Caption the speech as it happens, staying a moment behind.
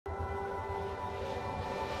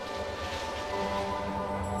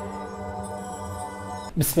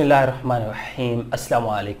बिस्मिल्लाहिर्रहमानिर्रहीम अस्सलाम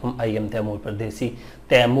वालेकुम। आई एम तैमूर परदेसी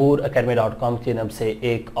तैमूर academy.com के नाम से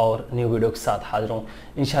एक और न्यू वीडियो के साथ हाजिर हूँ।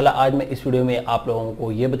 इंशाल्लाह आज मैं इस वीडियो में आप लोगों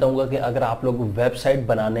को ये बताऊंगा कि अगर आप लोग वेबसाइट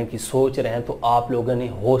बनाने की सोच रहे हैं तो आप लोगों ने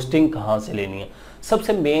होस्टिंग कहाँ से लेनी है।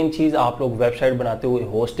 सबसे मेन चीज़ आप लोग वेबसाइट बनाते हुए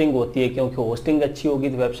होस्टिंग होती है, क्योंकि होस्टिंग अच्छी होगी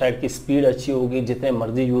तो वेबसाइट की स्पीड अच्छी होगी, जितने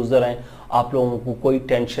मर्जी यूज़र हैं आप लोगों को कोई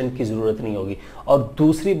टेंशन की ज़रूरत नहीं होगी। और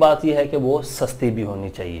दूसरी बात यह है कि वो सस्ती भी होनी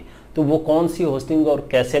चाहिए। तो वो कौन सी होस्टिंग और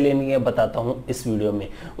कैसे लेनी है बताता हूँ इस वीडियो में।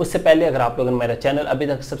 उससे पहले अगर आप लोगों ने मेरा चैनल अभी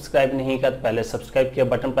तक सब्सक्राइब नहीं किया तो पहले सब्सक्राइब किया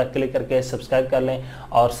बटन पर क्लिक करके सब्सक्राइब कर लें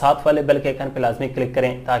और साथ वाले बेल के आइकन पर लाजमी क्लिक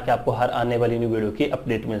करें ताकि आपको हर आने वाली न्यू वीडियो की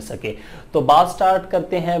अपडेट मिल सके। तो बात स्टार्ट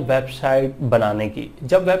करते हैं वेबसाइट बनाने की।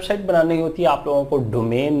 जब वेबसाइट बनानी होती है आप लोगों को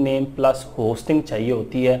डोमेन नेम प्लस होस्टिंग चाहिए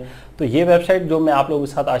होती है। तो ये वेबसाइट जो मैं आप लोगों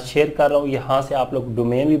के साथ आज शेयर कर रहा हूँ, यहाँ से आप लोग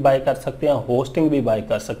डोमेन भी बाय कर सकते हैं, होस्टिंग भी बाय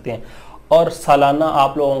कर सकते हैं और सालाना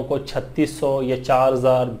आप लोगों को 3600 या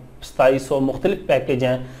 4000 2700 मुख्तलिफ पैकेज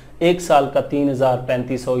हैं। एक साल का 3000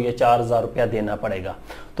 3500 या 4000 रुपया देना पड़ेगा।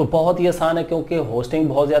 तो बहुत ही आसान है, क्योंकि होस्टिंग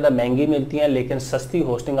बहुत ज़्यादा महंगी मिलती है लेकिन सस्ती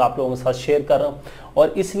होस्टिंग आप लोगों के साथ शेयर कर रहा हूँ।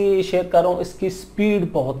 और इसलिए शेयर कर रहा हूँ, इसकी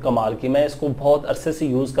स्पीड बहुत कमाल की, मैं इसको बहुत अरसे से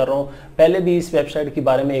यूज़ कर रहा हूँ। पहले भी इस वेबसाइट के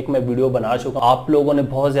बारे में एक मैं वीडियो बना चुका हूँ, आप लोगों ने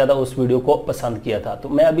बहुत ज़्यादा उस वीडियो को पसंद किया था। तो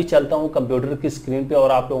मैं अभी चलता हूँ कंप्यूटर की स्क्रीन पर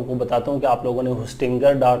और आप लोगों को बताता हूँ कि आप लोगों ने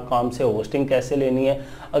hostinger.com से होस्टिंग कैसे लेनी है।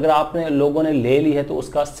 अगर आपने लोगों ने ले ली है तो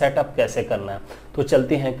उसका सेटअप कैसे करना है। तो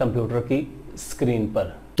चलते हैं कंप्यूटर की स्क्रीन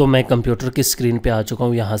पर। तो मैं कंप्यूटर की स्क्रीन पे आ चुका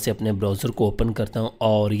हूँ। यहाँ से अपने ब्राउज़र को ओपन करता हूँ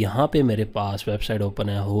और यहाँ पे मेरे पास वेबसाइट ओपन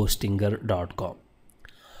है hostinger.com।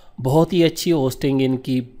 बहुत ही अच्छी होस्टिंग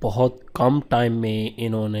इनकी, बहुत कम टाइम में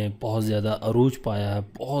इन्होंने बहुत ज़्यादा अरूज पाया है,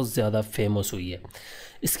 बहुत ज़्यादा फेमस हुई है।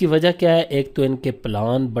 इसकी वजह क्या है, एक तो इनके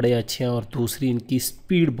प्लान बड़े अच्छे हैं और दूसरी इनकी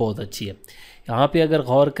स्पीड बहुत अच्छी है। यहाँ पे अगर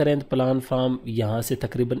गौर करें तो प्लान फार्म यहाँ से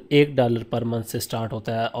तकरीबन $1 पर मंथ से स्टार्ट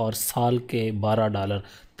होता है और साल के $12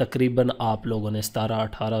 तकरीबन आप लोगों ने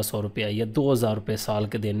 1700-1800 रुपया या 2000 रुपये साल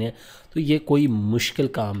के देने हैं। तो ये कोई मुश्किल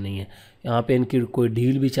काम नहीं है। यहाँ पे इनकी कोई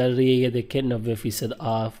डील भी चल रही है, ये देखिए 90%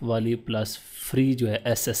 ऑफ वाली प्लस फ्री जो है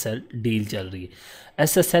SSL डील चल रही है।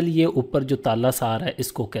 SSL ये ऊपर जो ताला सा आ रहा है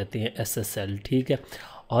इसको कहते हैं SSL, ठीक है।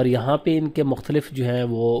 और यहाँ पे इनके मुख्तलिफ जो हैं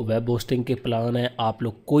वो वेब होस्टिंग के प्लान हैं। आप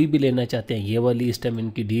लोग कोई भी लेना चाहते हैं, ये वाली इस टाइम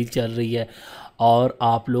इनकी डील चल रही है और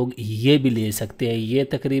आप लोग ये भी ले सकते हैं। ये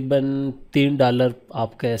तकरीबन $3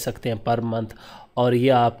 आप कह सकते हैं पर मंथ और ये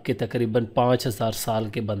आपके तकरीबन 5000 साल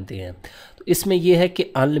के बनते हैं। तो इसमें यह है कि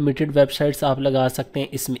अनलिमिटेड वेबसाइट्स आप लगा सकते हैं।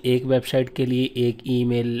 इसमें एक वेबसाइट के लिए एक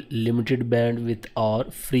ईमेल, लिमिटेड बैंडविड्थ और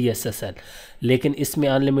फ्री SSL। लेकिन इसमें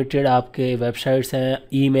अनलिमिटेड आपके वेबसाइट्स हैं,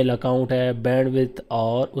 ईमेल अकाउंट है, बैंडविड्थ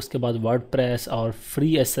और उसके बाद वर्डप्रेस और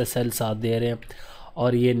फ्री SSL साथ दे रहे हैं।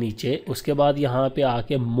 और ये नीचे उसके बाद यहाँ पे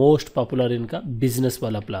आके मोस्ट पॉपुलर इनका बिज़नेस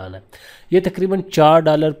वाला प्लान है। ये तकरीबन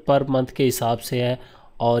 $4 पर मंथ के हिसाब से है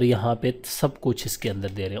और यहाँ पे सब कुछ इसके अंदर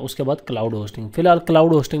दे रहे हैं। उसके बाद क्लाउड होस्टिंग, फ़िलहाल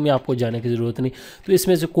क्लाउड होस्टिंग में आपको जाने की ज़रूरत नहीं, तो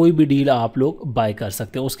इसमें से कोई भी डील आप लोग बाय कर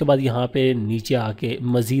सकते हैं। उसके बाद यहाँ पे नीचे आके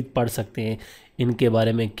मज़ीद पढ़ सकते हैं इनके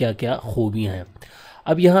बारे में क्या क्या खूबियाँ हैं।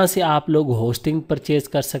 अब यहाँ से आप लोग होस्टिंग परचेज़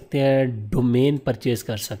कर सकते हैं, डोमेन परचेज़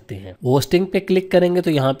कर सकते हैं। होस्टिंग पे क्लिक करेंगे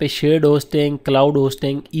तो यहाँ पे shared hosting, cloud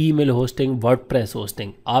hosting, email hosting, WordPress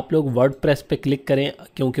hosting. आप लोग वर्डप्रेस पे क्लिक करें,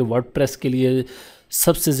 क्योंकि वर्डप्रेस के लिए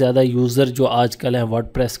सबसे ज़्यादा यूज़र जो आजकल हैं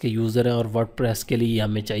वर्डप्रेस के यूज़र हैं और वर्डप्रेस के लिए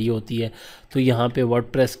हमें चाहिए होती है। तो यहाँ पे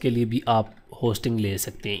वर्डप्रेस के लिए भी आप होस्टिंग ले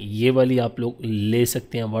सकते हैं, ये वाली आप लोग ले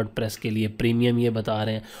सकते हैं। वर्डप्रेस के लिए प्रीमियम ये बता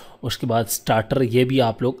रहे हैं। उसके बाद स्टार्टर ये भी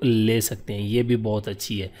आप लोग ले सकते हैं, ये भी बहुत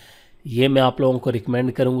अच्छी है। ये मैं आप लोगों को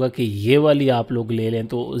रिकमेंड करूंगा कि ये वाली आप लोग ले लें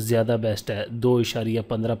तो ज़्यादा बेस्ट है,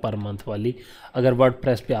 2.15 पर मंथ वाली, अगर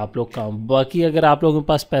वर्डप्रेस पे आप लोग काम। बाकी अगर आप लोगों के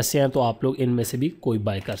पास पैसे हैं तो आप लोग इनमें से भी कोई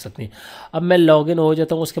बाय कर सकते हैं। अब मैं लॉगिन हो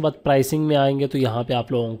जाता हूँ, उसके बाद प्राइसिंग में आएंगे तो यहाँ पे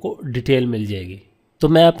आप लोगों को डिटेल मिल जाएगी। तो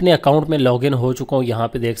मैं अपने अकाउंट में लॉगिन हो चुका हूँ, यहाँ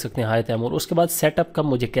पे देख सकते हैं हाय तैमूर। उसके बाद सेटअप का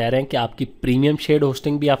मुझे कह रहे हैं कि आपकी प्रीमियम शेड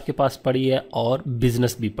होस्टिंग भी आपके पास पड़ी है और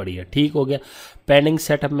बिज़नेस भी पड़ी है, ठीक हो गया। पेंडिंग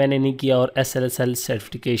सेटअप मैंने नहीं किया और SSL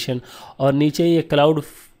सर्टिफिकेशन और नीचे ये क्लाउड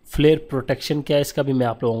फ्लेयर प्रोटेक्शन क्या है इसका भी मैं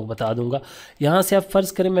आप लोगों को बता दूंगा। यहाँ से आप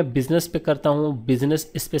फ़र्ज़ करें मैं बिज़नेस पे करता हूँ,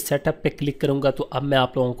 बिज़नेस इस पे सेटअप पे क्लिक करूँगा तो अब मैं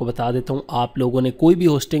आप लोगों को बता देता हूँ आप लोगों ने कोई भी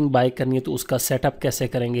होस्टिंग बाय करनी है तो उसका सेटअप कैसे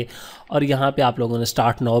करेंगे। और यहाँ पे आप लोगों ने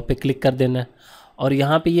स्टार्ट नाउ पे क्लिक कर देना है और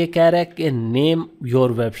यहाँ पे ये कह रहा है कि नेम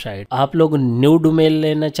योर वेबसाइट। आप लोग न्यू डोमेन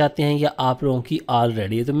लेना चाहते हैं या आप लोगों की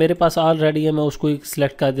ऑलरेडी है। तो मेरे पास ऑलरेडी है, मैं उसको एक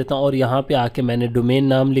सिलेक्ट कर देता हूँ और यहाँ पे आके मैंने डोमेन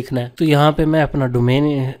नाम लिखना है। तो यहाँ पे मैं अपना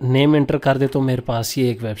डोमेन नेम एंटर कर देता हूँ। मेरे पास ये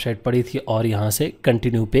एक वेबसाइट पड़ी थी और यहाँ से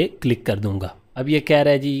कंटिन्यू पे क्लिक कर दूंगा। अब ये कह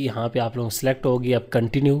रहा है जी यहाँ पे आप लोग सिलेक्ट होगी, अब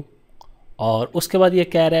कंटिन्यू। और उसके बाद ये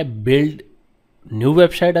कह रहा है बिल्ड न्यू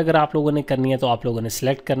वेबसाइट अगर आप लोगों ने करनी है तो आप लोगों ने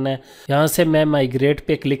सिलेक्ट करना है। यहाँ से मैं माइग्रेट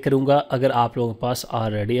पे क्लिक करूँगा अगर आप लोगों के पास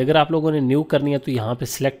ऑलरेडी। अगर आप लोगों ने न्यू करनी है तो यहाँ पे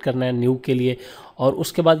सिलेक्ट करना है न्यू के लिए, और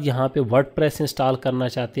उसके बाद यहाँ पे वर्डप्रेस इंस्टॉल करना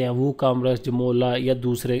चाहते हैं, वो कामरस जमोला या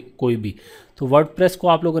दूसरे कोई भी, तो वर्डप्रेस को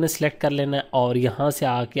आप लोगों ने सिलेक्ट कर लेना है और यहाँ से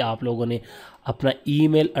आके आप लोगों ने अपना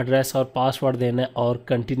ईमेल एड्रेस और पासवर्ड देना है और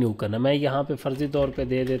कंटिन्यू करना है। मैं यहाँ पे फ़र्ज़ी तौर पे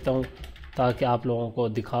दे देता हूँ ताकि आप लोगों को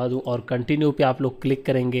दिखा दूँ, और कंटिन्यू पे आप लोग क्लिक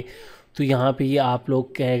करेंगे तो यहाँ पे ये आप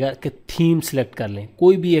लोग कहेगा कि थीम सेलेक्ट कर लें,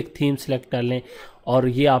 कोई भी एक थीम सेलेक्ट कर लें और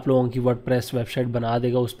ये आप लोगों की वर्डप्रेस वेबसाइट बना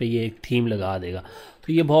देगा, उस पर ये एक थीम लगा देगा।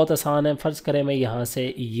 तो ये बहुत आसान है। फ़र्ज़ करें मैं यहाँ से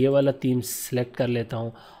ये वाला थीम सेलेक्ट कर लेता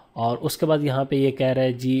हूँ और उसके बाद यहाँ पे ये कह रहा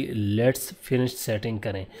है जी लेट्स फिनिश सेटिंग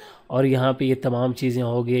करें, और यहाँ पे ये तमाम चीज़ें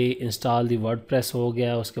हो गई, इंस्टॉल दी वर्डप्रेस हो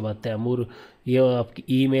गया, उसके बाद तैमूर ये आपकी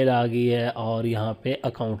ईमेल आ गई है और यहाँ पे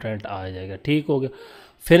अकाउंटेंट आ जाएगा। ठीक हो गया।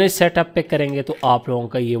 फिनिश सेटअप पे करेंगे तो आप लोगों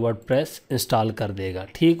का ये वर्डप्रेस इंस्टॉल कर देगा।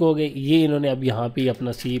 ठीक हो गए। ये इन्होंने अब यहाँ पे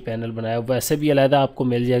अपना सी पैनल बनाया, वैसे भी अलहदा आपको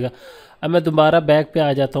मिल जाएगा। अब मैं दोबारा बैक पे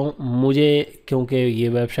आ जाता हूँ, मुझे क्योंकि ये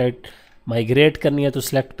वेबसाइट माइग्रेट करनी है तो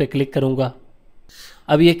सिलेक्ट पे क्लिक करूँगा।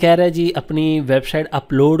 अब ये कह रहा है जी अपनी वेबसाइट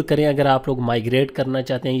अपलोड करें अगर आप लोग माइग्रेट करना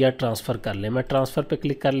चाहते हैं या ट्रांसफ़र कर लें। मैं ट्रांसफ़र पे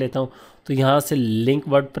क्लिक कर लेता हूँ, तो यहाँ से लिंक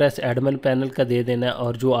वर्डप्रेस एडमिन पैनल का दे देना है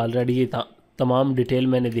और जो ऑलरेडी ये तमाम डिटेल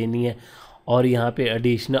मैंने देनी है, और यहाँ पे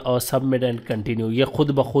एडिशनल और सबमिट एंड कंटिन्यू, ये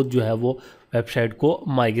ख़ुद ब खुद जो है वो वेबसाइट को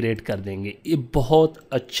माइग्रेट कर देंगे। ये बहुत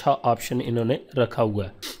अच्छा ऑप्शन इन्होंने रखा हुआ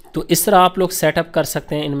है। तो इस तरह आप लोग सेटअप कर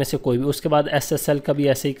सकते हैं इनमें से कोई भी। उसके बाद SSL का भी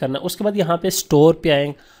ऐसे ही करना है। उसके बाद यहाँ पे स्टोर पे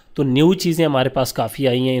आएँ तो न्यू चीज़ें हमारे पास काफ़ी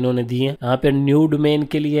आई हैं, इन्होंने दी हैं। यहाँ पे न्यू डोमेन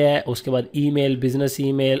के लिए है, उसके बाद ईमेल, बिजनेस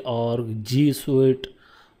ईमेल और जी स्वीट,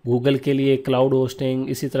 गूगल के लिए क्लाउड होस्टिंग,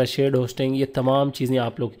 इसी तरह शेड होस्टिंग, ये तमाम चीज़ें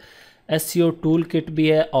आप लोग, SEO टूल किट भी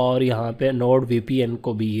है, और यहाँ पे नोड VPN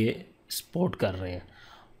को भी ये सपोर्ट कर रहे हैं।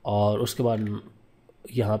 और उसके बाद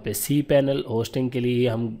यहाँ पे सी पैनल होस्टिंग के लिए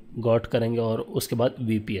हम गॉट करेंगे, और उसके बाद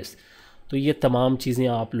VPS। तो ये तमाम चीज़ें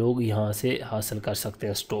आप लोग यहाँ से हासिल कर सकते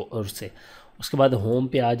हैं स्टोर से। उसके बाद होम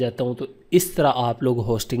पे आ जाता हूँ, तो इस तरह आप लोग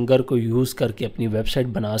होस्टिंगर को यूज़ करके अपनी वेबसाइट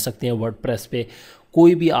बना सकते हैं। वर्डप्रेस पे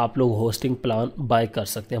कोई भी आप लोग होस्टिंग प्लान बाय कर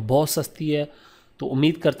सकते हैं, बहुत सस्ती है। तो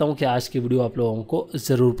उम्मीद करता हूँ कि आज की वीडियो आप लोगों को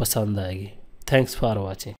ज़रूर पसंद आएगी। Thanks for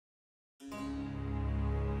watching.